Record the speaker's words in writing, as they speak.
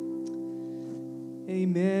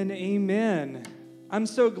Amen, amen. I'm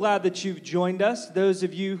so glad that you've joined us, those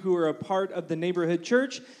of you who are a part of the neighborhood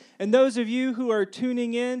church, and those of you who are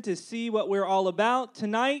tuning in to see what we're all about.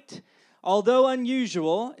 Tonight, although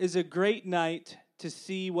unusual, is a great night to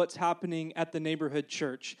see what's happening at the neighborhood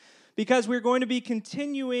church, because we're going to be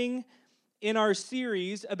continuing in our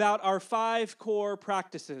series about our 5 core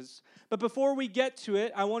practices. But before we get to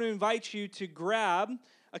it, I want to invite you to grab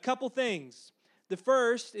a couple things. The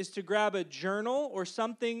first is to grab a journal or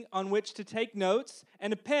something on which to take notes,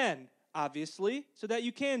 and a pen, obviously, so that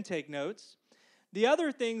you can take notes. The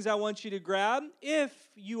other things I want you to grab, if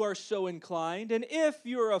you are so inclined, and if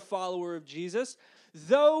you're a follower of Jesus,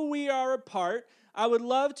 though we are apart, I would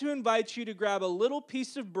love to invite you to grab a little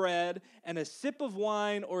piece of bread and a sip of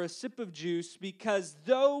wine or a sip of juice, because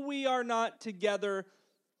though we are not together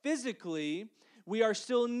physically, we are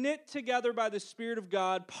still knit together by the Spirit of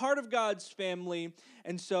God, part of God's family,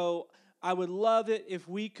 and so I would love it if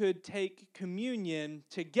we could take communion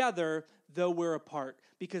together, though we're apart,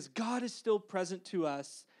 because God is still present to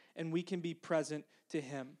us, and we can be present to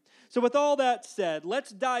Him. So with all that said, let's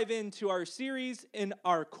dive into our series in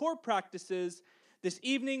our core practices. This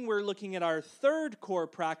evening, we're looking at our 3rd core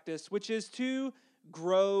practice, which is to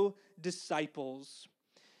grow disciples.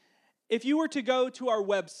 If you were to go to our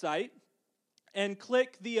website and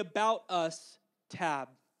click the About Us tab,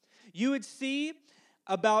 you would see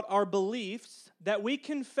about our beliefs that we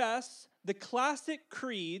confess the classic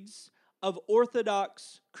creeds of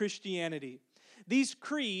Orthodox Christianity. These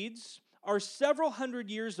creeds are several hundred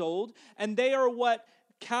years old, and they are what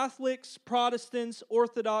Catholics, Protestants,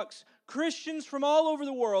 Orthodox, Christians from all over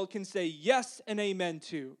the world can say yes and amen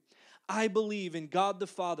to. I believe in God the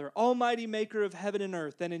Father, almighty maker of heaven and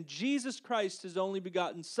earth, and in Jesus Christ, His only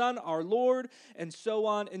begotten Son, our Lord, and so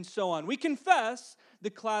on and so on. We confess the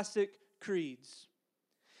classic creeds.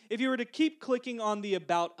 If you were to keep clicking on the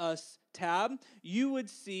About Us tab, you would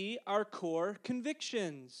see our core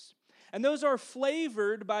convictions. And those are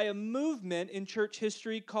flavored by a movement in church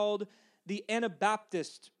history called the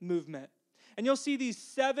Anabaptist movement. And you'll see these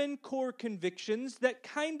 7 core convictions that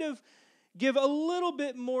kind of give a little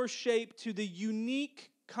bit more shape to the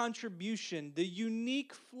unique contribution, the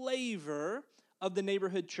unique flavor of the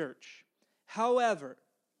neighborhood church. However,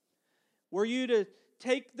 were you to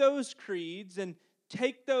take those creeds and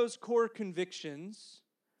take those core convictions,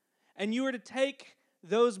 and you were to take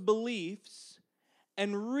those beliefs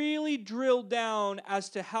and really drill down as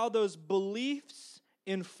to how those beliefs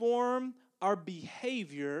inform our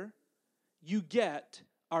behavior, you get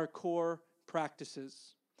our core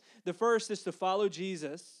practices. The first is to follow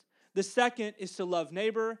Jesus. The second is to love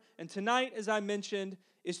neighbor. And tonight, as I mentioned,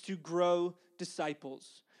 is to grow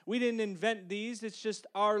disciples. We didn't invent these. It's just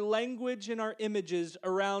our language and our images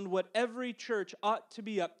around what every church ought to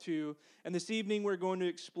be up to. And this evening, we're going to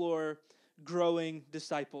explore growing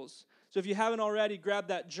disciples. So if you haven't already, grab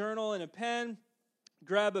that journal and a pen.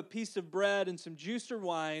 Grab a piece of bread and some juice or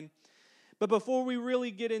wine. But before we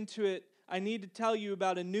really get into it, I need to tell you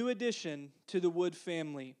about a new addition to the Wood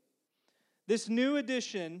family. This new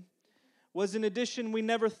addition was an addition we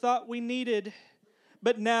never thought we needed,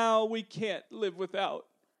 but now we can't live without.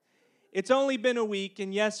 It's only been a week,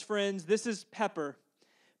 and yes, friends, this is Pepper.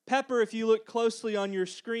 Pepper, if you look closely on your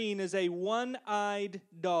screen, is a one-eyed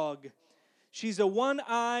dog. She's a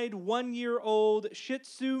one-eyed, 1-year-old Shih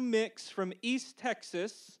Tzu mix from East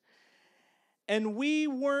Texas, and we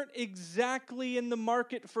weren't exactly in the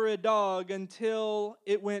market for a dog until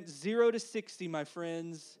it went 0 to 60, my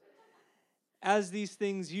friends, as these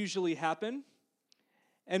things usually happen.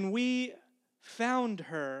 And we found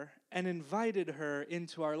her and invited her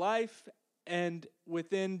into our life, and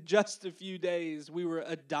within just a few days, we were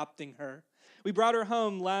adopting her. We brought her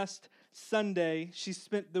home last Sunday. She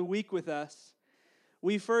spent the week with us.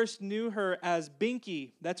 We first knew her as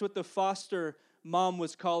Binky. That's what the foster mom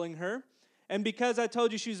was calling her. And because I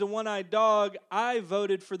told you she's a one-eyed dog, I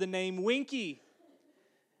voted for the name Winky.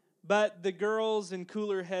 But the girls and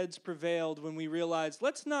cooler heads prevailed when we realized,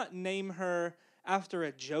 let's not name her after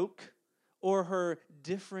a joke or her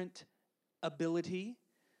different ability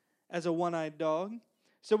as a one-eyed dog.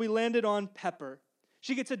 So we landed on Pepper.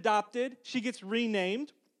 She gets adopted, she gets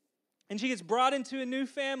renamed, and she gets brought into a new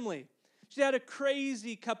family. She had a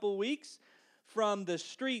crazy couple weeks, from the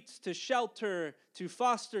streets to shelter to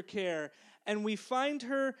foster care. And we find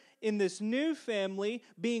her in this new family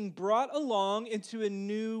being brought along into a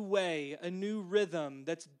new way, a new rhythm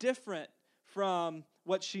that's different from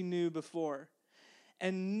what she knew before.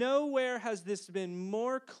 And nowhere has this been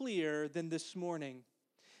more clear than this morning.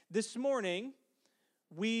 This morning,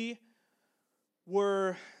 we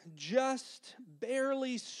were just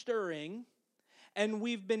barely stirring, And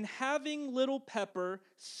we've been having little Pepper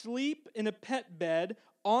sleep in a pet bed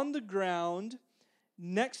on the ground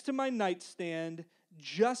next to my nightstand,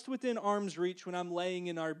 just within arm's reach when I'm laying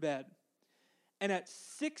in our bed. And at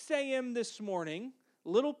 6 a.m. this morning,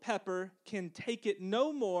 little Pepper can take it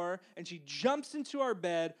no more, and she jumps into our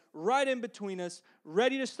bed right in between us,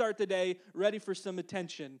 ready to start the day, ready for some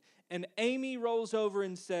attention. And Amy rolls over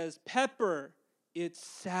and says, "Pepper, it's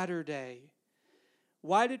Saturday."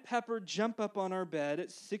 Why did Pepper jump up on our bed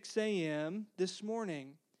at 6 a.m. this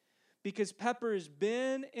morning? Because Pepper has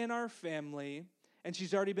been in our family, and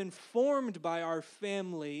she's already been formed by our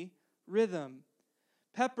family rhythm.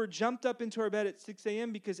 Pepper jumped up into our bed at 6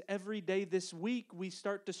 a.m. because every day this week we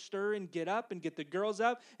start to stir and get up and get the girls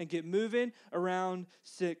up and get moving around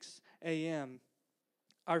 6 a.m.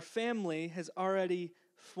 Our family has already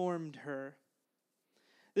formed her.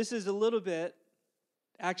 This is a little bit,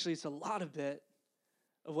 actually it's a lot of bit,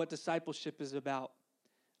 of what discipleship is about.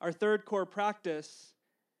 Our third core practice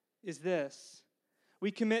is this.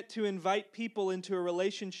 We commit to invite people into a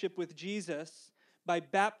relationship with Jesus by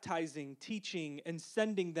baptizing, teaching, and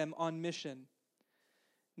sending them on mission.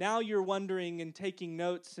 Now you're wondering and taking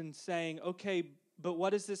notes and saying, okay, but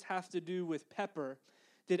what does this have to do with Pepper?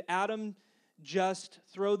 Did Adam just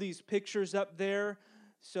throw these pictures up there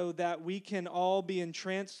so that we can all be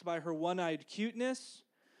entranced by her one-eyed cuteness?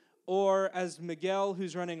 Or as Miguel,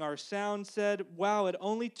 who's running our sound, said, wow, it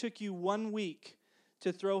only took you 1 week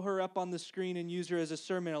to throw her up on the screen and use her as a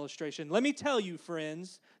sermon illustration. Let me tell you,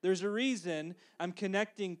 friends, there's a reason I'm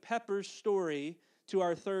connecting Pepper's story to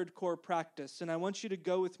our third core practice, and I want you to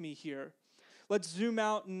go with me here. Let's zoom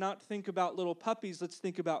out and not think about little puppies. Let's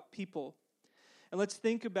think about people. And let's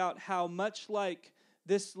think about how much like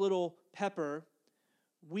this little Pepper,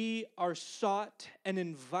 we are sought and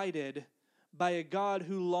invited by a God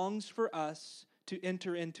who longs for us to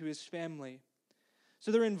enter into his family.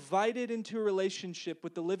 So they're invited into a relationship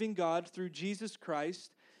with the living God through Jesus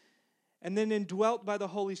Christ, and then indwelt by the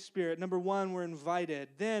Holy Spirit. Number one, we're invited.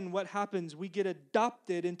 Then what happens? We get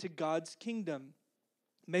adopted into God's kingdom.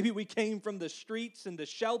 Maybe we came from the streets and the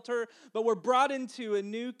shelter, but we're brought into a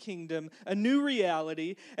new kingdom, a new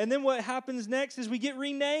reality. And then what happens next is we get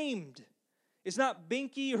renamed. It's not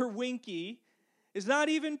Binky or Winky. It's not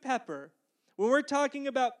even Pepper. When we're talking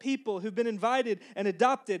about people who've been invited and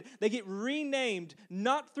adopted, they get renamed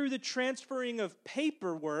not through the transferring of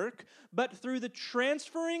paperwork, but through the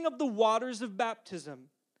transferring of the waters of baptism.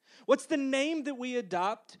 What's the name that we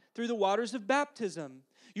adopt through the waters of baptism?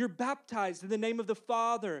 You're baptized in the name of the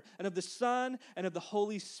Father and of the Son and of the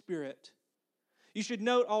Holy Spirit. You should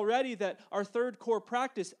note already that our third core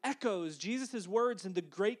practice echoes Jesus' words in the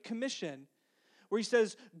Great Commission, where he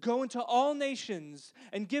says, go into all nations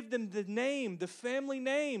and give them the name, the family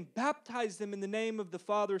name. Baptize them in the name of the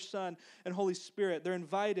Father, Son, and Holy Spirit. They're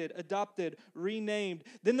invited, adopted, renamed.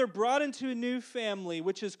 Then they're brought into a new family,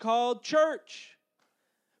 which is called church.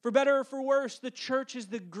 For better or for worse, the church is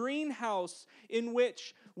the greenhouse in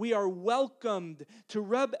which we are welcomed to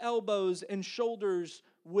rub elbows and shoulders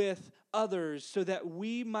with others so that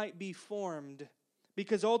we might be formed.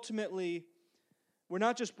 Because ultimately, we're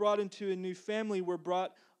not just brought into a new family, we're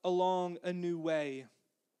brought along a new way.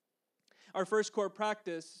 Our first core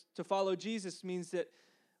practice to follow Jesus means that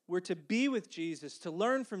we're to be with Jesus, to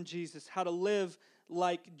learn from Jesus how to live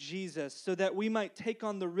like Jesus, so that we might take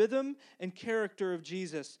on the rhythm and character of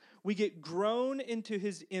Jesus. We get grown into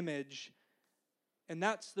his image. And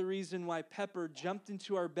that's the reason why Pepper jumped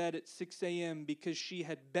into our bed at 6 a.m., because she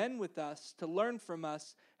had been with us to learn from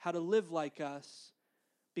us how to live like us,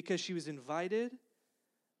 because she was invited,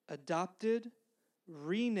 adopted,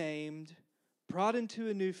 renamed, brought into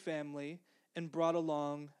a new family, and brought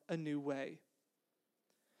along a new way.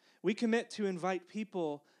 We commit to invite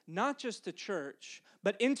people not just to church,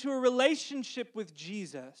 but into a relationship with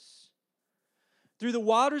Jesus through the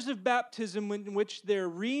waters of baptism in which they're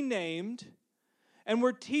renamed, and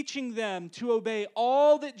we're teaching them to obey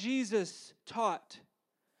all that Jesus taught.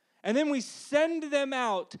 And then we send them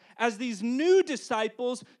out as these new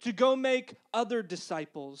disciples to go make other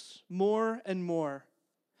disciples more and more.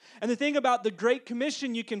 And the thing about the Great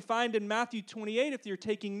Commission you can find in Matthew 28, if you're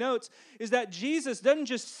taking notes, is that Jesus doesn't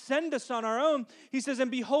just send us on our own. He says,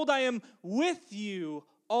 and behold, I am with you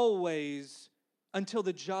always until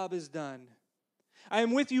the job is done. I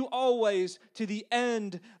am with you always to the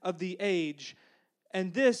end of the age.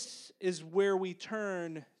 And this is where we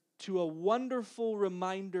turn to a wonderful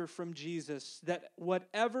reminder from Jesus that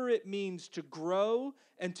whatever it means to grow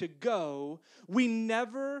and to go, we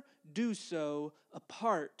never do so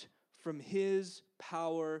apart from his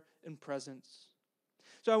power and presence.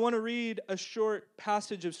 So I want to read a short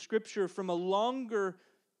passage of Scripture from a longer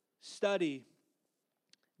study.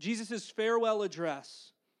 Jesus' farewell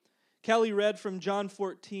address. Kelly read from John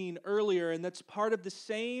 14 earlier, and that's part of the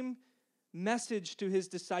same message to his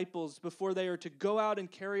disciples before they are to go out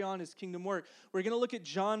and carry on his kingdom work. We're going to look at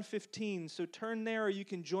John 15, so turn there or you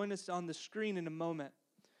can join us on the screen in a moment.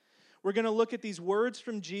 We're going to look at these words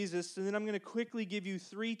from Jesus, and then I'm going to quickly give you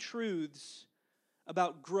 3 truths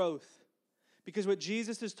about growth. Because what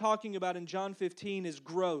Jesus is talking about in John 15 is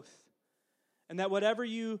growth. And that whatever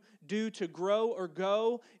you do to grow or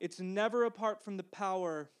go, it's never apart from the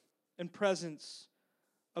power and presence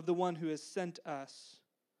of the one who has sent us.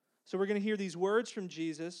 So we're going to hear these words from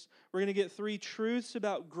Jesus. We're going to get 3 truths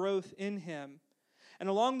about growth in him. And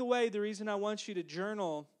along the way, the reason I want you to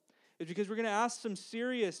journal is because we're going to ask some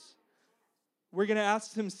serious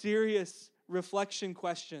reflection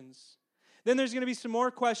questions. Then there's going to be some more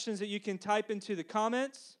questions that you can type into the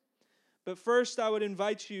comments. But first, I would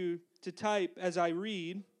invite you to type, as I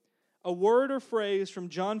read, a word or phrase from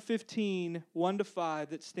John 15, 1-5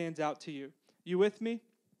 that stands out to you. You with me?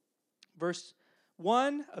 Verse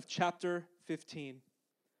 1 of chapter 15.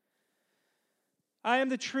 I am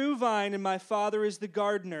the true vine, and my Father is the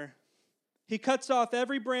gardener. He cuts off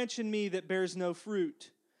every branch in me that bears no fruit,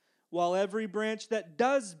 while every branch that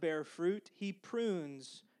does bear fruit, he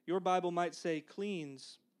prunes. Your Bible might say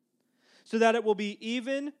cleans, so that it will be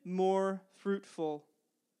even more fruitful.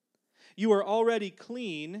 You are already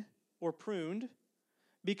clean, or pruned,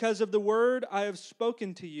 because of the word I have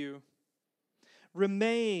spoken to you.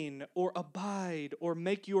 Remain or abide or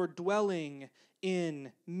make your dwelling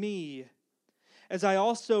in me, as I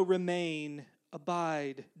also remain,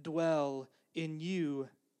 abide, dwell in you.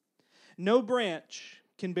 No branch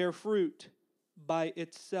can bear fruit by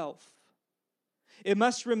itself. It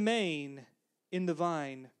must remain in the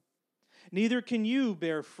vine. Neither can you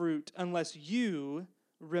bear fruit unless you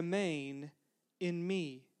remain in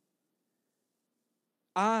me.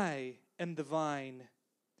 I am the vine.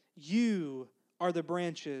 You are the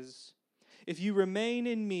branches. If you remain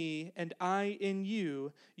in me and I in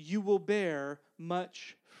you, you will bear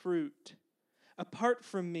much fruit. Apart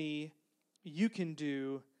from me, you can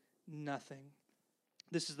do nothing.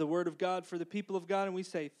 This is the word of God for the people of God, and we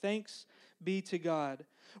say, thanks be to God.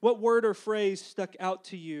 What word or phrase stuck out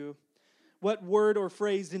to you? What word or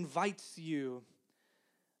phrase invites you?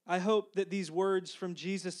 I hope that these words from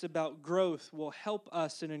Jesus about growth will help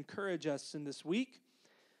us and encourage us in this week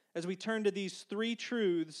as we turn to these 3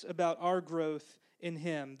 truths about our growth in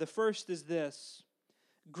him. The first is this: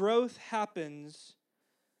 growth happens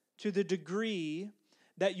to the degree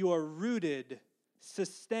that you are rooted,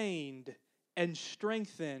 sustained, and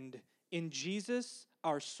strengthened in Jesus,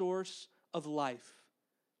 our source of life.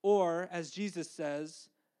 Or, as Jesus says,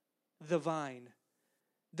 the vine,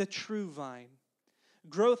 the true vine.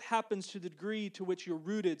 Growth happens to the degree to which you're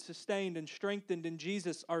rooted, sustained, and strengthened in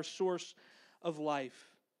Jesus, our source of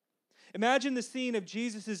life. Imagine the scene of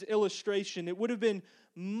Jesus' illustration. It would have been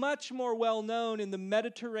much more well known in the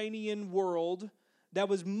Mediterranean world that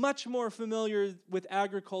was much more familiar with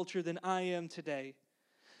agriculture than I am today.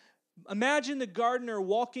 Imagine the gardener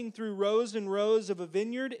walking through rows and rows of a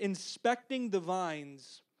vineyard, inspecting the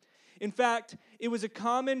vines. In fact, it was a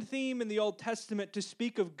common theme in the Old Testament to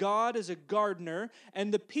speak of God as a gardener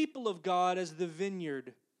and the people of God as the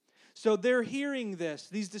vineyard. So they're hearing this,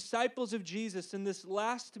 these disciples of Jesus in this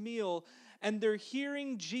last meal, and they're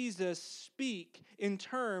hearing Jesus speak in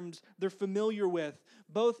terms they're familiar with,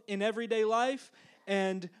 both in everyday life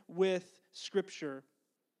and with Scripture.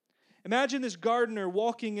 Imagine this gardener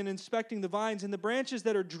walking and inspecting the vines, and the branches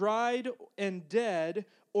that are dried and dead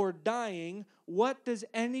or dying. What does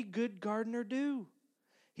any good gardener do?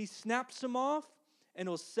 He snaps them off, and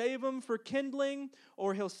he'll save them for kindling,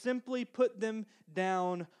 or he'll simply put them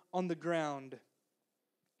down on the ground.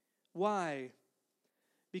 Why?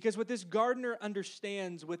 Because what this gardener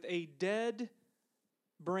understands with a dead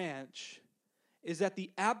branch is that the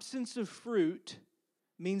absence of fruit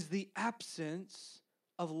means the absence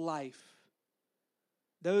of life.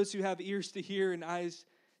 Those who have ears to hear and eyes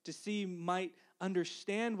to see might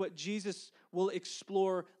understand what Jesus will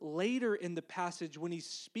explore later in the passage when he's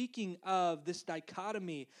speaking of this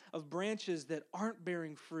dichotomy of branches that aren't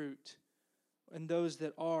bearing fruit and those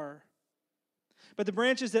that are. But the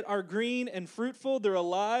branches that are green and fruitful, they're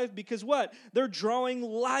alive because what? They're drawing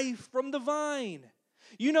life from the vine.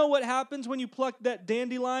 You know what happens when you pluck that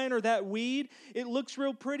dandelion or that weed? It looks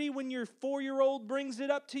real pretty when your 4-year-old brings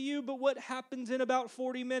it up to you, but what happens in about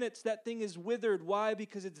 40 minutes? That thing is withered. Why?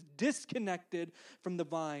 Because it's disconnected from the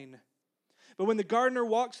vine. But when the gardener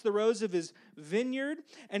walks the rows of his vineyard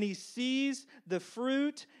and he sees the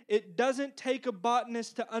fruit, it doesn't take a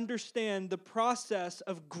botanist to understand the process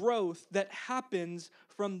of growth that happens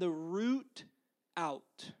from the root out.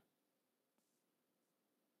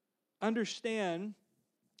 Understand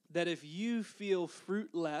that if you feel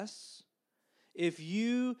fruitless, if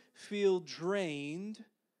you feel drained,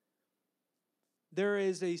 there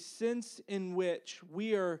is a sense in which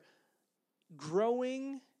we are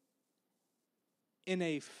growing in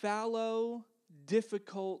a fallow,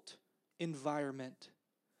 difficult environment.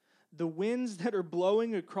 The winds that are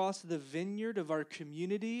blowing across the vineyard of our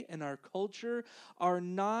community and our culture are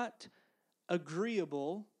not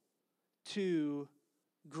agreeable to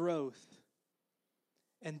growth.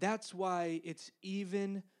 And that's why it's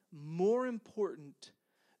even more important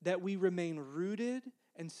that we remain rooted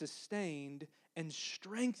and sustained and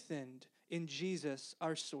strengthened in Jesus,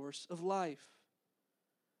 our source of life.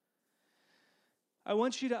 I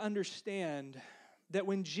want you to understand that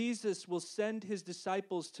when Jesus will send his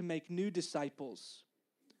disciples to make new disciples,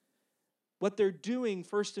 what they're doing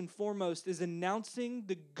first and foremost is announcing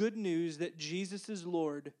the good news that Jesus is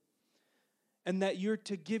Lord and that you're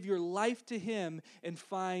to give your life to him and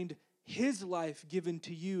find his life given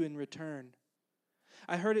to you in return.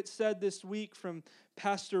 I heard it said this week from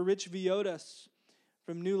Pastor Rich Villodas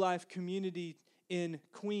from New Life Community in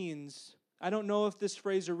Queens. I don't know if this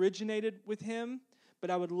phrase originated with him, but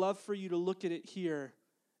I would love for you to look at it here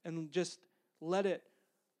and just let it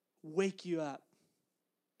wake you up.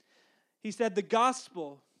 He said, the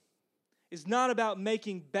gospel is not about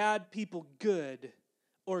making bad people good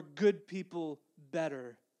or good people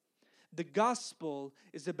better. The gospel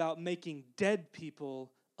is about making dead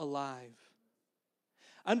people alive.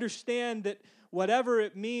 Understand that whatever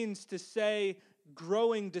it means to say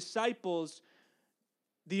growing disciples,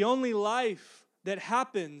 the only life that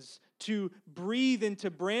happens to breathe into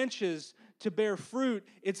branches to bear fruit,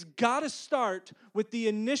 it's got to start with the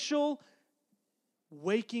initial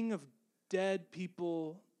waking of dead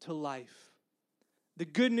people to life. The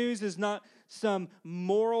good news is not some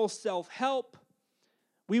moral self-help.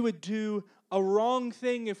 We would do a wrong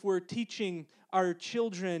thing if we're teaching our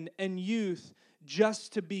children and youth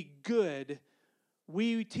just to be good.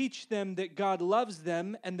 We teach them that God loves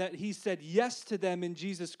them and that he said yes to them in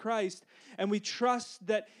Jesus Christ. And we trust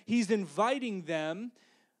that he's inviting them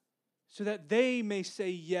so that they may say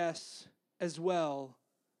yes as well.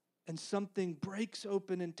 And something breaks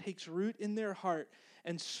open and takes root in their heart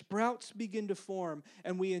and sprouts begin to form.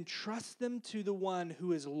 And we entrust them to the one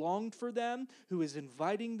who has longed for them, who is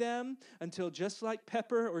inviting them until just like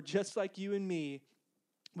Pepper or just like you and me,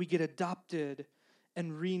 we get adopted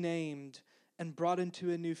and renamed and brought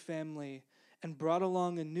into a new family and brought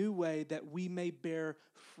along a new way that we may bear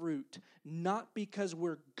fruit, not because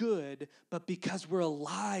we're good, but because we're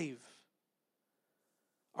alive.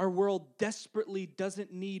 Our world desperately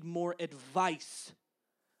doesn't need more advice.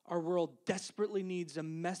 Our world desperately needs a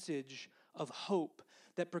message of hope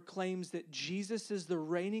that proclaims that Jesus is the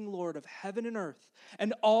reigning Lord of heaven and earth,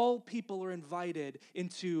 and all people are invited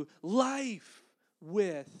into life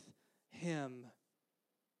with him.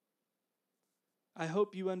 I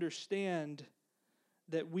hope you understand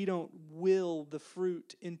that we don't will the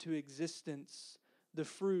fruit into existence. The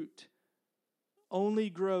fruit only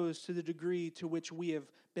grows to the degree to which we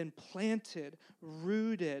have been planted,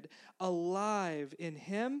 rooted, alive in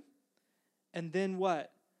him. And then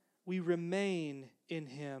what? We remain in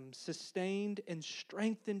him, sustained and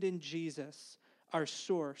strengthened in Jesus, our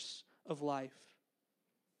source of life.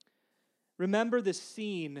 Remember the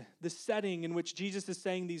scene, the setting in which Jesus is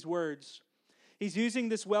saying these words. He's using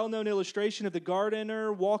this well-known illustration of the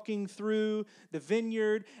gardener walking through the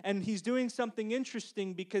vineyard, and he's doing something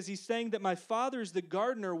interesting because he's saying that my Father's the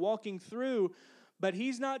gardener walking through, but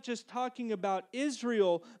he's not just talking about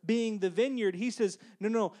Israel being the vineyard. He says,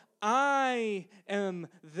 no, I am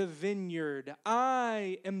the vineyard.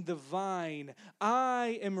 I am the vine.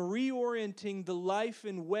 I am reorienting the life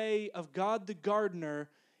and way of God the gardener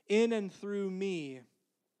in and through me.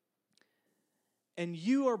 And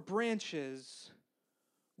you are branches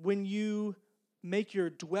when you make your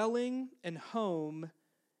dwelling and home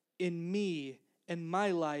in me and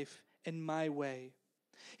my life and my way.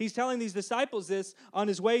 He's telling these disciples this on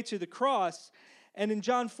his way to the cross. And in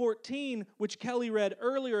John 14, which Kelly read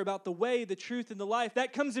earlier about the way, the truth, and the life,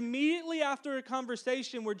 that comes immediately after a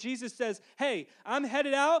conversation where Jesus says, hey, I'm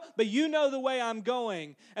headed out, but you know the way I'm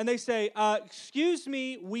going. And they say, excuse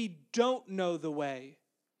me, we don't know the way.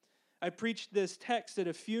 I preached this text at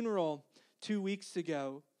a funeral 2 weeks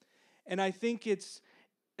ago, and I think it's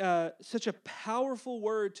such a powerful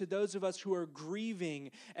word to those of us who are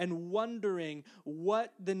grieving and wondering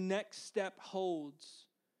what the next step holds.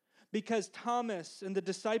 Because Thomas and the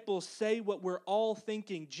disciples say what we're all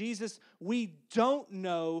thinking. Jesus, we don't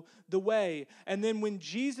know the way. And then when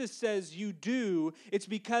Jesus says you do, it's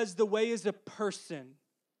because the way is a person.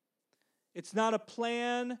 It's not a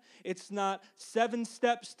plan. It's not 7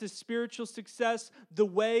 steps to spiritual success. The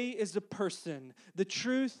way is a person. The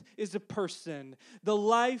truth is a person. The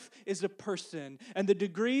life is a person. And the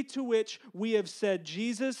degree to which we have said,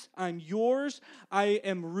 Jesus, I'm yours. I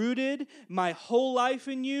am rooted my whole life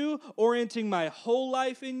in you, orienting my whole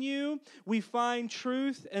life in you. We find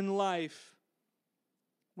truth and life.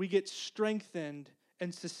 We get strengthened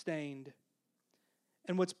and sustained.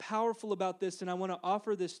 And what's powerful about this, and I want to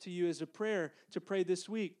offer this to you as a prayer to pray this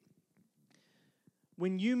week.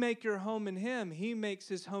 When you make your home in Him, He makes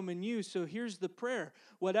His home in you. So here's the prayer.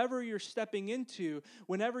 Whatever you're stepping into,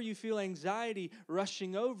 whenever you feel anxiety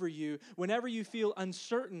rushing over you, whenever you feel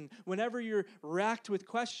uncertain, whenever you're racked with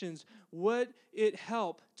questions, would it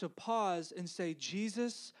help to pause and say,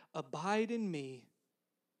 Jesus, abide in me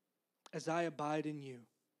as I abide in you.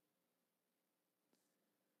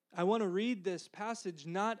 I want to read this passage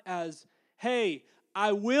not as, hey,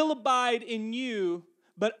 I will abide in you,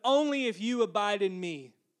 but only if you abide in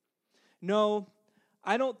me. No,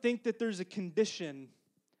 I don't think that there's a condition.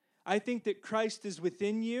 I think that Christ is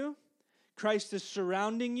within you. Christ is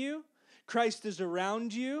surrounding you. Christ is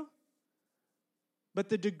around you. But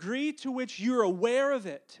the degree to which you're aware of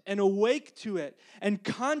it and awake to it and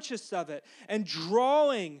conscious of it and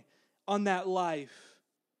drawing on that life,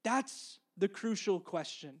 that's the crucial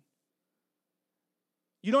question.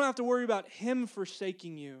 You don't have to worry about Him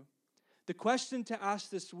forsaking you. The question to ask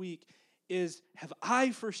this week is, have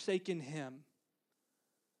I forsaken Him?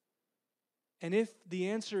 And if the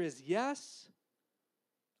answer is yes,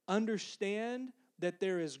 understand that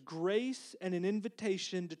there is grace and an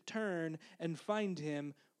invitation to turn and find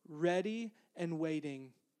Him ready and waiting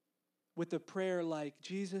with a prayer like,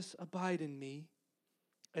 Jesus, abide in me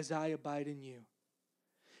as I abide in you.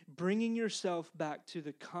 Bringing yourself back to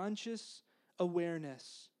the conscious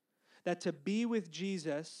awareness that to be with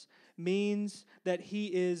Jesus means that He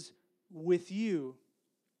is with you.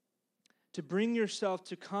 To bring yourself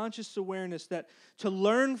to conscious awareness that to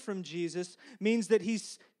learn from Jesus means that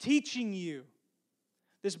He's teaching you.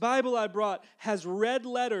 This Bible I brought has red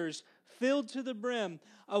letters filled to the brim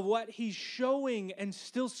of what He's showing and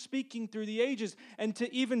still speaking through the ages. And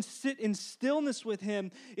to even sit in stillness with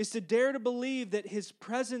Him is to dare to believe that His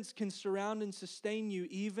presence can surround and sustain you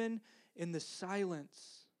even in the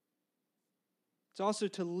silence. It's also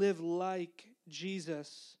to live like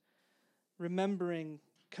Jesus, remembering,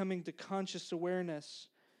 coming to conscious awareness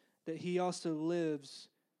that He also lives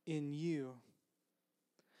in you.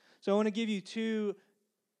 So I want to give you 2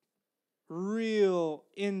 real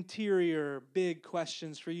interior big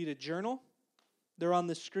questions for you to journal. They're on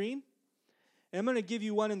the screen. And I'm going to give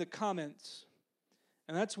you one in the comments.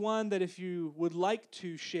 And that's one that if you would like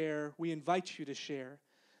to share, we invite you to share.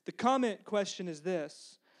 The comment question is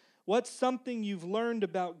this: what's something you've learned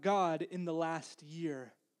about God in the last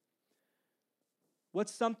year?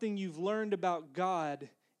 What's something you've learned about God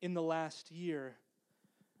in the last year?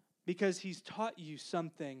 Because He's taught you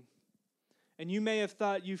something. And you may have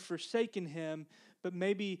thought you've forsaken Him, but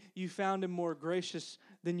maybe you found Him more gracious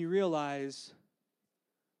than you realize.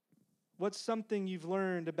 What's something you've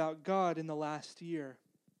learned about God in the last year?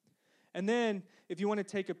 And then, if you want to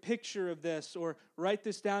take a picture of this or write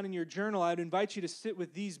this down in your journal, I'd invite you to sit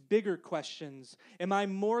with these bigger questions. Am I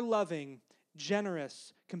more loving,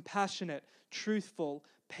 generous, compassionate, truthful,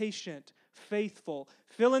 patient, faithful?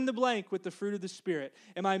 Fill in the blank with the fruit of the Spirit.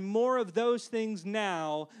 Am I more of those things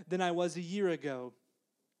now than I was a year ago?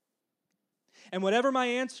 And whatever my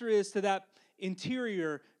answer is to that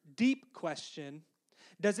interior, deep question,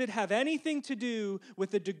 does it have anything to do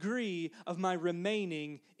with the degree of my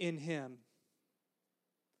remaining in Him?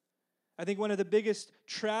 I think one of the biggest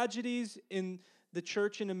tragedies in the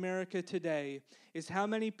church in America today is how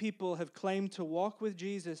many people have claimed to walk with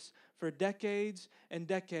Jesus for decades and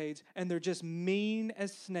decades, and they're just mean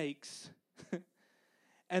as snakes.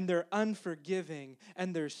 And they're unforgiving,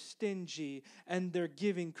 and they're stingy, and they're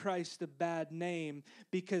giving Christ a bad name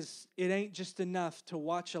because it ain't just enough to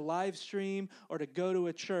watch a live stream or to go to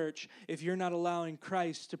a church if you're not allowing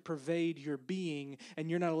Christ to pervade your being and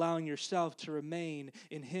you're not allowing yourself to remain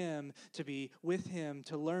in Him, to be with Him,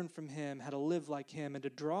 to learn from Him, how to live like Him, and to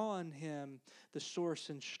draw on Him the source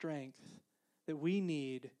and strength that we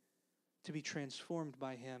need to be transformed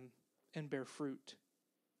by Him and bear fruit.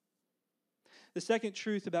 The second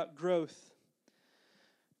truth about growth.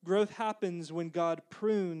 Growth happens when God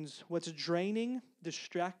prunes what's draining,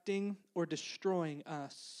 distracting, or destroying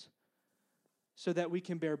us so that we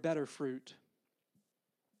can bear better fruit.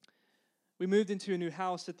 We moved into a new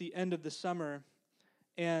house at the end of the summer,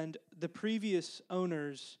 and the previous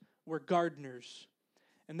owners were gardeners.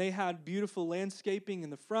 And they had beautiful landscaping in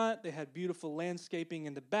the front, they had beautiful landscaping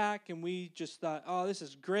in the back, and we just thought, oh, this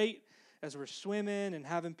is great as we're swimming and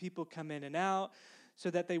having people come in and out so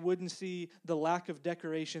that they wouldn't see the lack of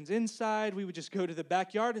decorations inside. We would just go to the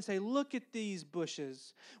backyard and say, look at these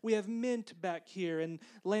bushes. We have mint back here and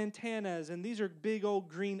lantanas, and these are big old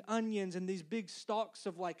green onions and these big stalks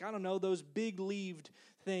of those big-leaved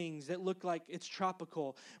things that look like it's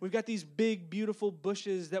tropical. We've got these big, beautiful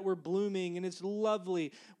bushes that were blooming, and it's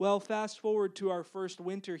lovely. Well, fast forward to our first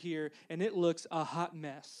winter here, and it looks a hot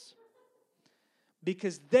mess.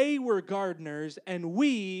 Because they were gardeners, and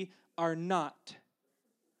we are not.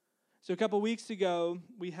 So a couple weeks ago,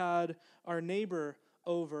 we had our neighbor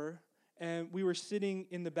over, and we were sitting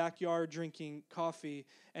in the backyard drinking coffee,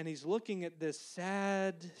 and he's looking at this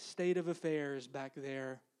sad state of affairs back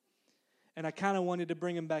there. And I kind of wanted to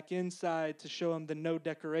bring him back inside to show him the no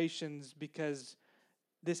decorations because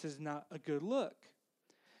this is not a good look.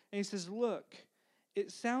 And he says, look, it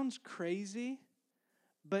sounds crazy,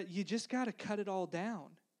 but you just got to cut it all down.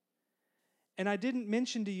 And I didn't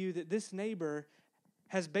mention to you that this neighbor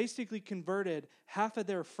has basically converted half of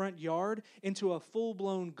their front yard into a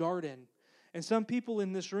full-blown garden. And some people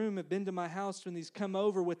in this room have been to my house when he's come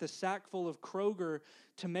over with a sack full of Kroger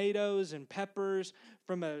tomatoes and peppers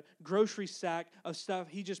from a grocery sack of stuff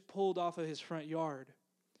he just pulled off of his front yard.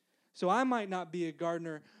 So I might not be a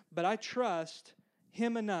gardener, but I trust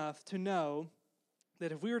him enough to know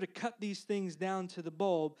that if we were to cut these things down to the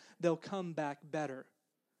bulb, they'll come back better.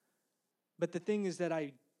 But the thing is that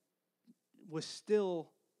I was still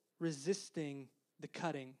resisting the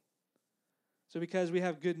cutting. So because we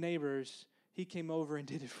have good neighbors, he came over and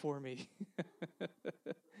did it for me.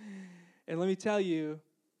 And let me tell you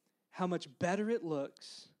how much better it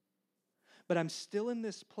looks. But I'm still in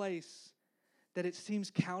this place that it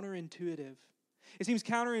seems counterintuitive. It seems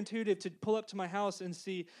counterintuitive to pull up to my house and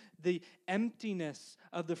see the emptiness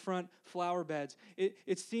of the front flower beds.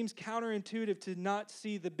 It seems counterintuitive to not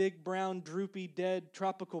see the big brown droopy dead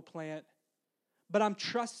tropical plant. But I'm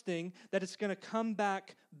trusting that it's going to come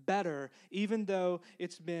back better, even though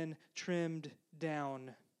it's been trimmed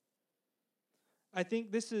down. I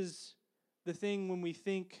think this is the thing when we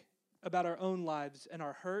think about our own lives and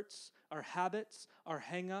our hurts, our habits, our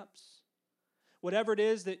hang-ups. Whatever it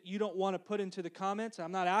is that you don't want to put into the comments,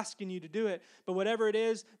 I'm not asking you to do it, but whatever it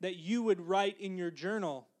is that you would write in your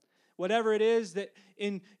journal, whatever it is that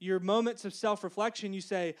in your moments of self-reflection you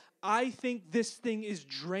say, I think this thing is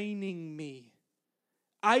draining me.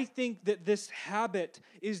 I think that this habit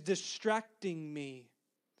is distracting me.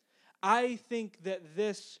 I think that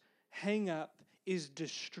this hang-up is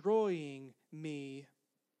destroying me.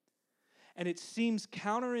 And it seems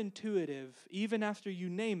counterintuitive, even after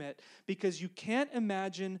you name it, because you can't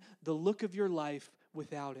imagine the look of your life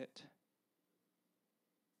without it.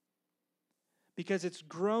 Because it's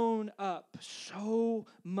grown up so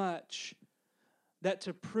much that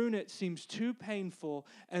to prune it seems too painful,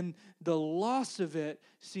 and the loss of it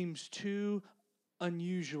seems too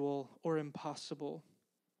unusual or impossible.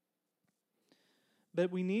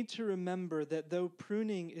 But we need to remember that though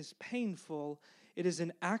pruning is painful, it is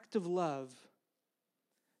an act of love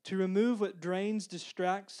to remove what drains,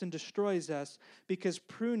 distracts, and destroys us, because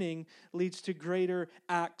pruning leads to greater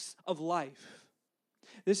acts of life.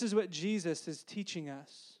 This is what Jesus is teaching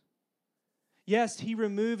us. Yes, he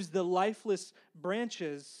removes the lifeless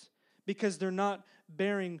branches because they're not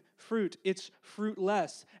bearing fruit. It's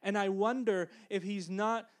fruitless. And I wonder if he's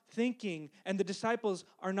not thinking, and the disciples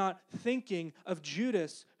are not thinking of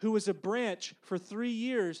Judas, who was a branch for 3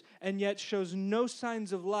 years and yet shows no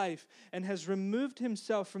signs of life and has removed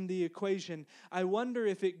himself from the equation. I wonder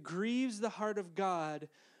if it grieves the heart of God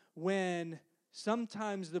when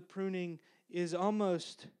sometimes the pruning is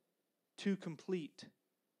almost too complete.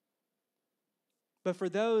 But for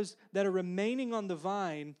those that are remaining on the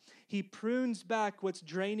vine, he prunes back what's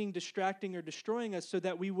draining, distracting, or destroying us so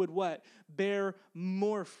that we would what? Bear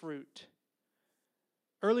more fruit.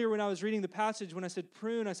 Earlier when I was reading the passage, when I said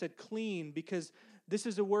prune, I said clean, because this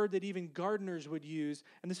is a word that even gardeners would use,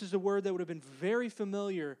 and this is a word that would have been very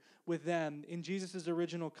familiar with them in Jesus'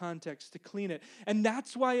 original context, to clean it. And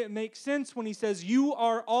that's why it makes sense when he says, you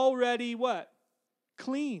are already what?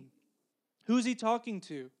 Clean. Who's he talking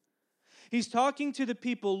to? He's talking to the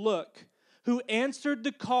people, look, who answered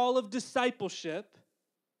the call of discipleship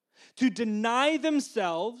to deny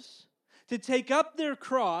themselves, to take up their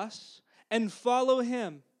cross and follow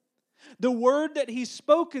him. The word that he's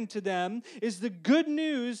spoken to them is the good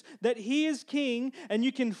news that he is king and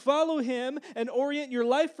you can follow him and orient your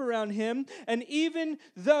life around him. And even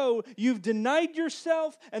though you've denied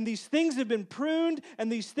yourself and these things have been pruned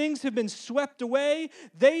and these things have been swept away,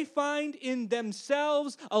 they find in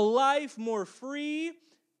themselves a life more free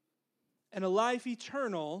and a life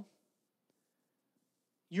eternal.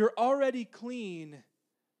 You're already clean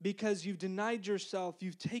because you've denied yourself,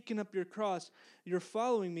 you've taken up your cross, you're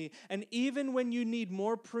following me. And even when you need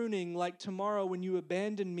more pruning, like tomorrow when you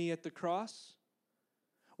abandon me at the cross,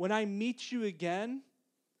 when I meet you again,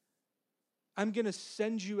 I'm going to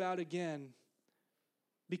send you out again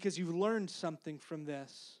because you've learned something from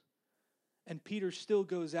this. And Peter still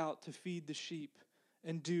goes out to feed the sheep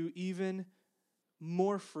and do even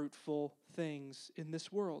more fruitful things in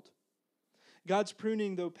this world. God's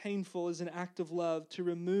pruning, though painful, is an act of love to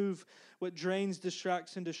remove what drains,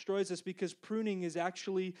 distracts, and destroys us, because pruning is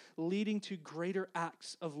actually leading to greater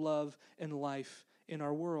acts of love and life in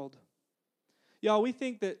our world. Y'all, we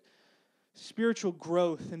think that spiritual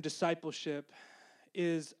growth and discipleship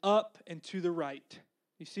is up and to the right.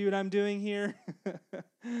 You see what I'm doing here?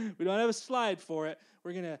 We don't have a slide for it.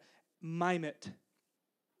 We're going to mime it.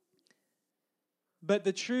 But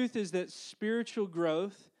the truth is that spiritual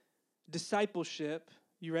growth, discipleship,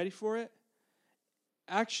 you ready for it?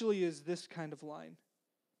 Actually is this kind of line.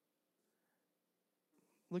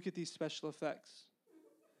 Look at these special effects.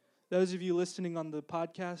 Those of you listening on the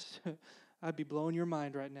podcast, I'd be blowing your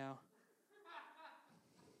mind right now.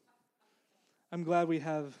 I'm glad we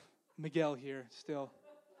have Miguel here still.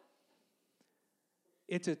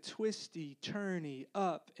 It's a twisty, turny,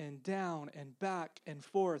 up and down and back and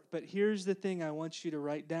forth. But here's the thing I want you to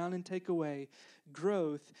write down and take away.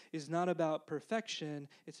 Growth is not about perfection.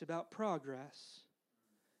 It's about progress.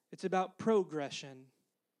 It's about progression.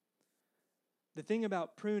 The thing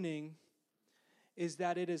about pruning is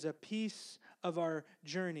that it is a piece of our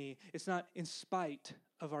journey. It's not in spite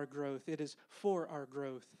of our growth. It is for our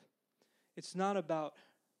growth. It's not about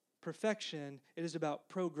perfection, it is about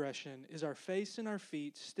progression. Is our face and our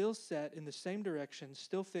feet still set in the same direction,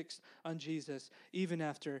 still fixed on Jesus, even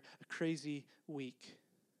after a crazy week?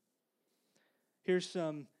 Here's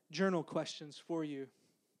some journal questions for you.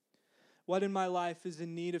 What in my life is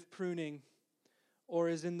in need of pruning or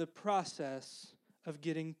is in the process of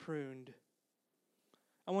getting pruned?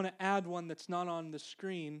 I want to add one that's not on the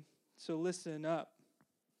screen, so listen up.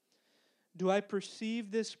 Do I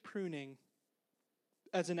perceive this pruning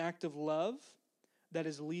as an act of love that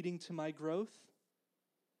is leading to my growth?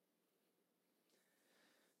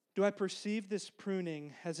 Do I perceive this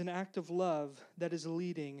pruning as an act of love that is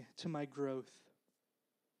leading to my growth?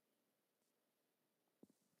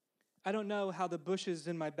 I don't know how the bushes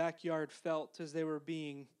in my backyard felt as they were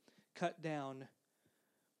being cut down,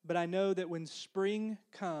 but I know that when spring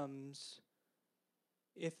comes,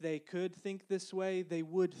 if they could think this way, they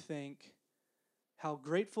would think how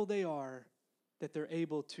grateful they are that they're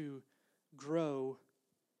able to grow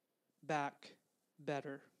back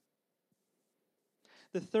better.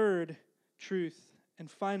 The third truth and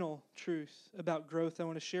final truth about growth I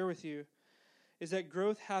want to share with you is that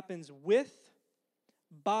growth happens with,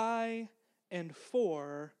 by, and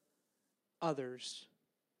for others.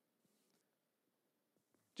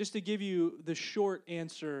 Just to give you the short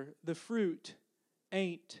answer, the fruit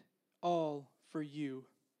ain't all for you.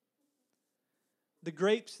 The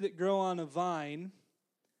grapes that grow on a vine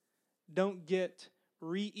don't get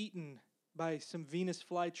re-eaten by some Venus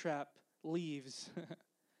flytrap leaves.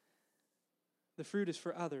 The fruit is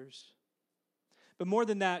for others. But more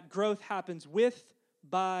than that, growth happens with,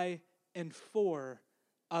 by, and for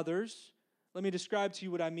others. Let me describe to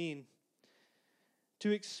you what I mean.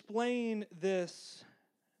 To explain this,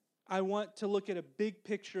 I want to look at a big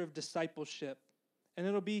picture of discipleship, and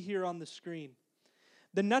it'll be here on the screen.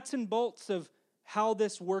 The nuts and bolts of how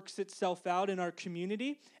this works itself out in our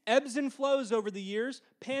community ebbs and flows over the years,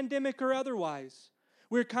 pandemic or otherwise.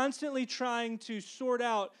 We're constantly trying to sort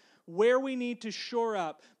out where we need to shore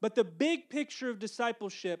up. But the big picture of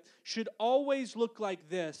discipleship should always look like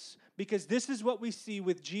this, because this is what we see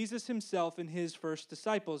with Jesus himself and his first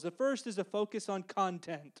disciples. The first is a focus on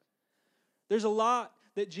content. There's a lot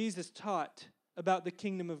that Jesus taught about the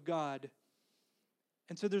kingdom of God.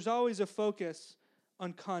 And so there's always a focus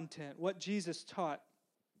on content, what Jesus taught.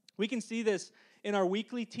 We can see this in our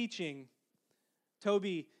weekly teaching.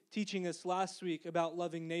 Toby teaching us last week about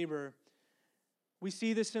loving neighbor. We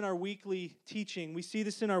see this in our weekly teaching. We see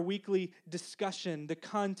this in our weekly discussion, the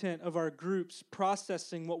content of our groups,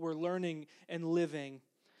 processing what we're learning and living.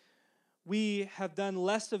 We have done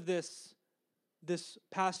less of this this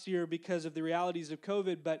past year because of the realities of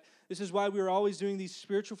COVID, but this is why we were always doing these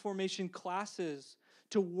spiritual formation classes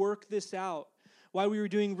to work this out. Why we were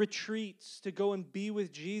doing retreats to go and be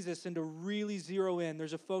with Jesus and to really zero in.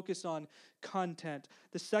 There's a focus on content.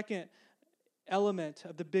 The second element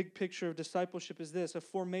of the big picture of discipleship is this: a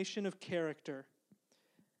formation of character.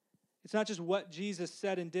 It's not just what Jesus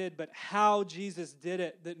said and did, but how Jesus did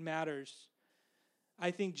it that matters. I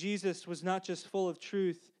think Jesus was not just full of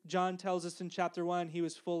truth. John tells us in chapter 1, he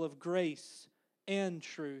was full of grace and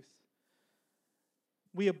truth.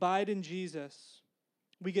 We abide in Jesus.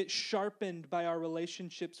 We get sharpened by our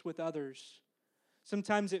relationships with others.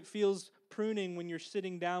 Sometimes it feels pruning when you're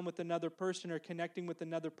sitting down with another person or connecting with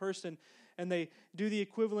another person, and they do the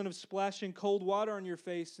equivalent of splashing cold water on your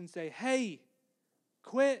face and say, "Hey,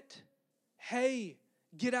 quit. Hey,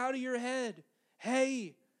 get out of your head.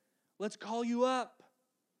 Hey, let's call you up."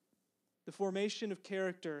 The formation of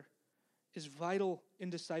character is vital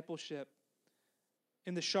in discipleship,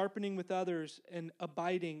 in the sharpening with others and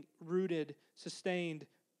abiding, rooted, sustained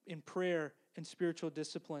in prayer and spiritual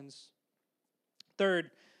disciplines.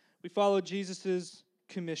 Third, we follow Jesus'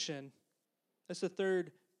 commission. That's the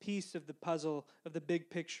third piece of the puzzle, of the big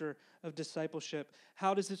picture of discipleship.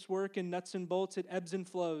 How does this work in nuts and bolts? It ebbs and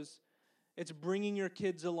flows. It's bringing your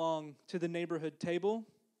kids along to the neighborhood table,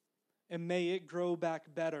 and may it grow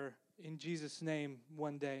back better in Jesus' name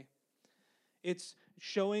one day. It's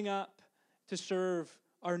showing up to serve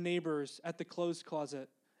our neighbors at the clothes closet,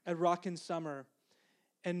 at Rockin' Summer.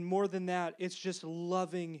 And more than that, it's just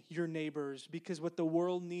loving your neighbors, because what the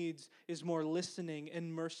world needs is more listening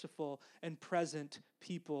and merciful and present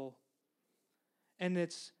people. And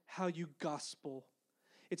it's how you gospel.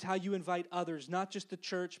 It's how you invite others, not just the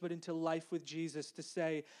church, but into life with Jesus, to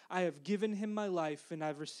say, I have given him my life and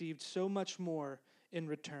I've received so much more in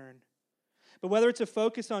return. But whether it's a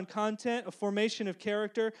focus on content, a formation of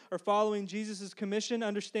character, or following Jesus' commission,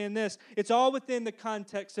 understand this: it's all within the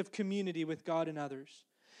context of community with God and others.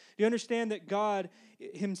 Do you understand that God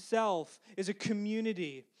himself is a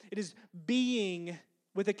community? It is being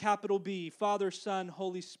with a capital B, Father, Son,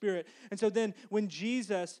 Holy Spirit. And so then when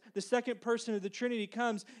Jesus, the second person of the Trinity,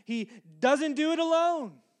 comes, he doesn't do it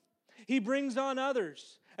alone. He brings on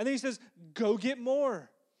others. And then he says, go get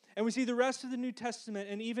more. And we see the rest of the New Testament,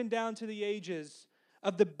 and even down to the ages,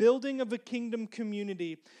 of the building of a kingdom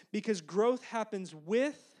community, because growth happens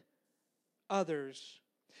with others.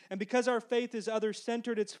 And because our faith is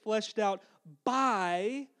other-centered, it's fleshed out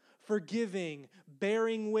by forgiving,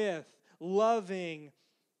 bearing with, loving,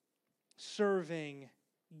 serving,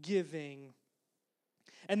 giving.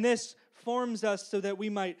 And this forms us so that we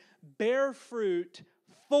might bear fruit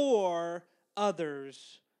for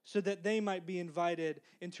others, so that they might be invited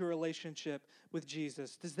into a relationship with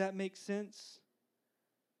Jesus. Does that make sense?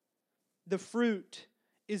 The fruit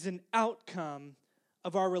is an outcome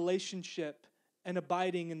of our relationship and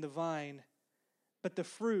abiding in the vine, but the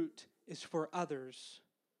fruit is for others,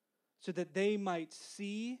 so that they might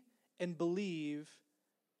see and believe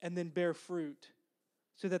and then bear fruit,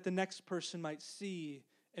 so that the next person might see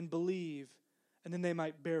and believe and then they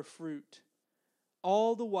might bear fruit.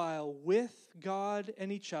 All the while with God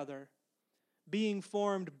and each other, being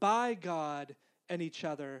formed by God and each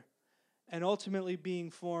other, and ultimately being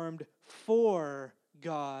formed for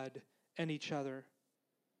God and each other.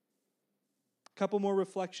 A couple more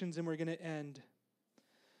reflections and we're going to end.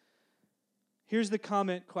 Here's the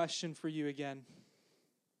comment question for you again.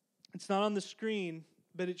 It's not on the screen,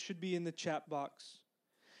 but it should be in the chat box.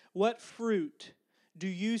 What fruit do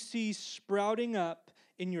you see sprouting up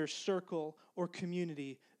in your circle or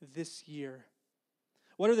community this year?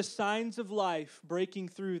 What are the signs of life breaking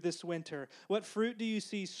through this winter? What fruit do you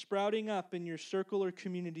see sprouting up in your circle or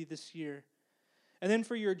community this year? And then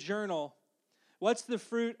for your journal, what's the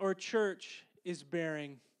fruit or church is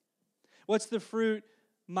bearing? What's the fruit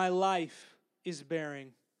my life is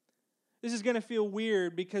bearing? This is going to feel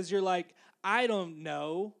weird because you're like, I don't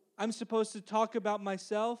know. I'm supposed to talk about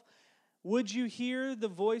myself. Would you hear the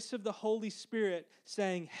voice of the Holy Spirit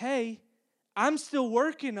saying, hey, I'm still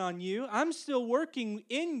working on you. I'm still working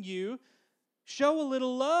in you. Show a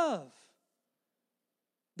little love.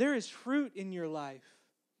 There is fruit in your life.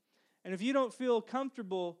 And if you don't feel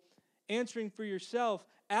comfortable answering for yourself,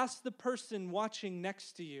 ask the person watching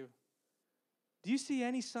next to you. Do you see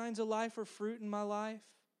any signs of life or fruit in my life?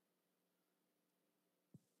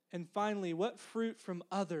 And finally, what fruit from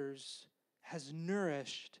others has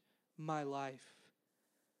nourished my life?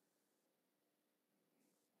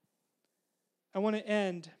 I want to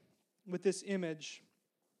end with this image.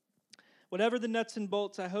 Whatever the nuts and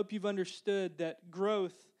bolts, I hope you've understood that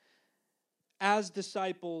growth as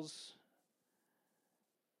disciples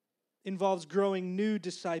involves growing new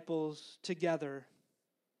disciples together.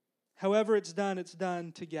 However it's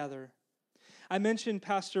done together. I mentioned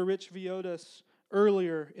Pastor Rich Villodas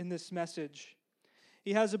earlier in this message.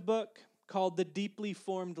 He has a book called The Deeply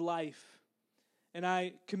Formed Life, and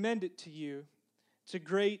I commend it to you. It's a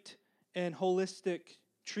great and holistic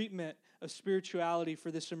treatment of spirituality for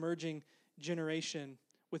this emerging generation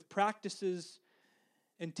with practices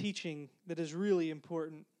and teaching that is really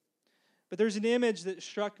important. But there's an image that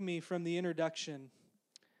struck me from the introduction,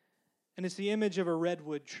 and it's the image of a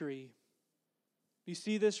redwood tree. You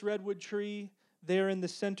see this redwood tree there in the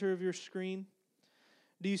center of your screen?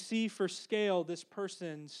 Do you see for scale this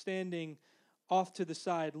person standing off to the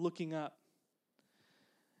side looking up?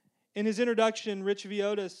 In his introduction, Rich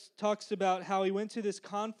Villodas talks about how he went to this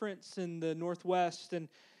conference in the Northwest, and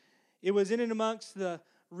it was in and amongst the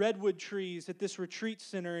redwood trees at this retreat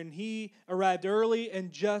center, and he arrived early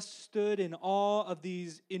and just stood in awe of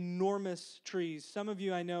these enormous trees. Some of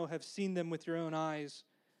you, I know, have seen them with your own eyes.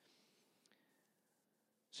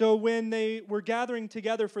 So when they were gathering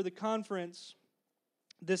together for the conference,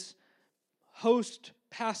 this host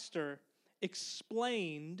pastor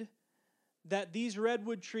explained that these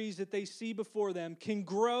redwood trees that they see before them can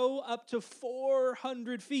grow up to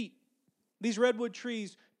 400 feet. These redwood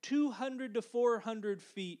trees, 200 to 400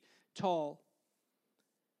 feet tall.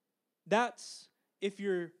 That's, if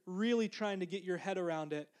you're really trying to get your head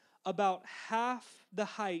around it, about half the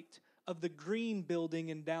height of the Green Building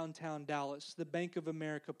in downtown Dallas, the Bank of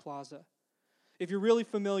America Plaza. If you're really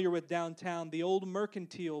familiar with downtown, the old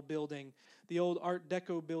Mercantile Building, the old Art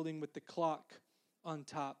Deco building with the clock on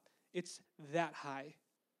top, it's that high.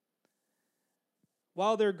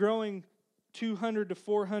 While they're growing 200 to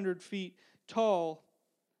 400 feet tall,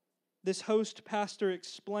 this host pastor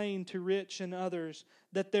explained to Rich and others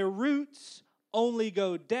that their roots only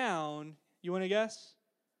go down, you want to guess?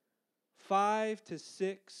 5 to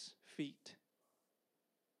 6 feet.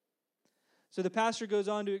 So the pastor goes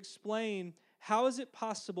on to explain, how is it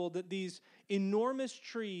possible that these enormous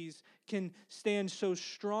trees can stand so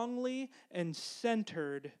strongly and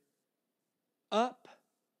centered up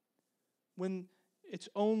when it's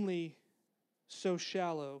only so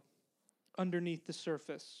shallow underneath the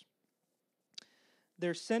surface?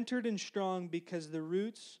 They're centered and strong because the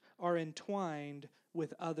roots are entwined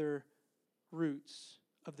with other roots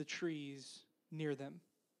of the trees near them.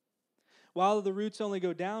 While the roots only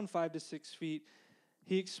go down 5 to 6 feet,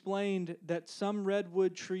 he explained that some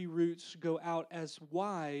redwood tree roots go out as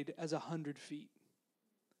wide as 100 feet,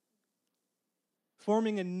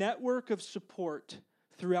 forming a network of support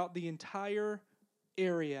throughout the entire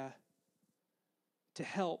area to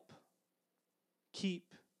help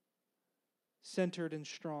keep centered and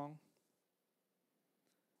strong.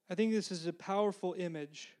 I think this is a powerful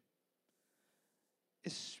image,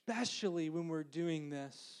 especially when we're doing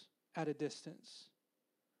this at a distance.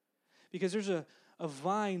 Because there's a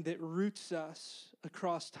vine that roots us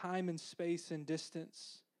across time and space and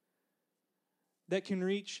distance that can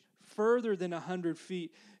reach further than 100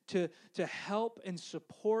 feet to help and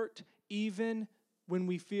support even when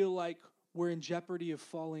we feel like we're in jeopardy of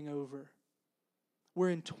falling over.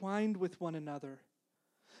 We're entwined with one another.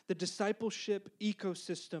 The discipleship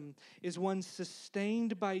ecosystem is one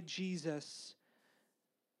sustained by Jesus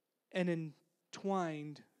and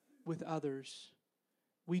entwined with others.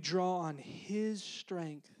 We draw on His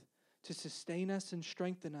strength to sustain us and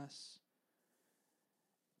strengthen us.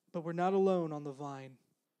 But we're not alone on the vine.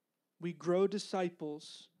 We grow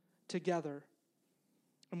disciples together.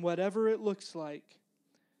 And whatever it looks like,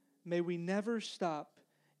 may we never stop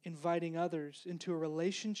inviting others into a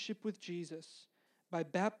relationship with Jesus by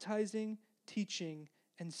baptizing, teaching,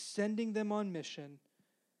 and sending them on mission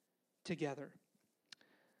together.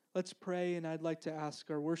 Let's pray, and I'd like to ask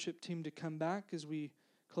our worship team to come back as we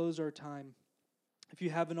close our time. If you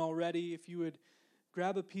haven't already, if you would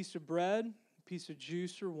grab a piece of bread, a piece of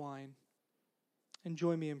juice or wine, and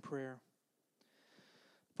join me in prayer.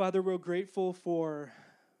 Father, we're grateful for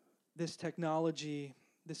this technology,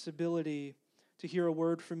 this ability to hear a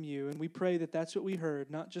word from you. And we pray that that's what we heard,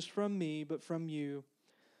 not just from me, but from you,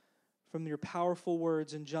 from your powerful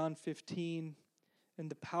words in John 15 and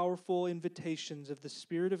the powerful invitations of the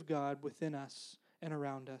Spirit of God within us and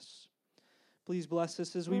around us. Please bless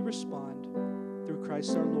us as we respond. Through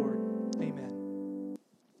Christ our Lord. Amen.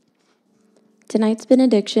 Tonight's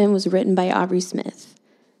benediction was written by Aubrey Smith.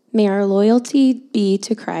 May our loyalty be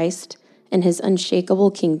to Christ and His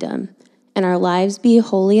unshakable kingdom, and our lives be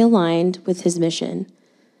wholly aligned with His mission.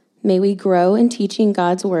 May we grow in teaching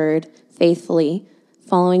God's word faithfully,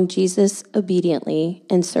 following Jesus obediently,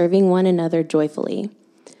 and serving one another joyfully.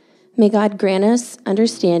 May God grant us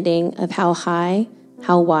understanding of how high,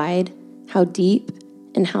 how wide, how deep,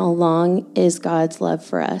 and how long is God's love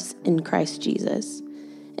for us in Christ Jesus.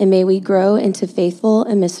 And may we grow into faithful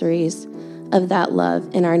emissaries of that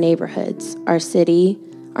love in our neighborhoods, our city,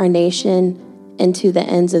 our nation, and to the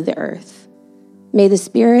ends of the earth. May the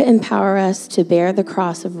Spirit empower us to bear the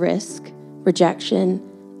cross of risk, rejection,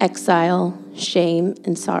 exile, shame,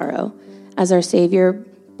 and sorrow as our Savior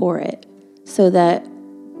bore it, so that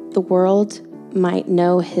the world might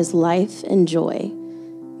know his life and joy.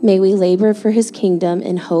 May we labor for his kingdom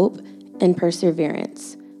in hope and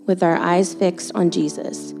perseverance, with our eyes fixed on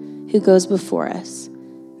Jesus, who goes before us.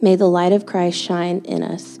 May the light of Christ shine in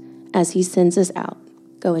us as he sends us out.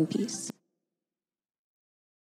 Go in peace.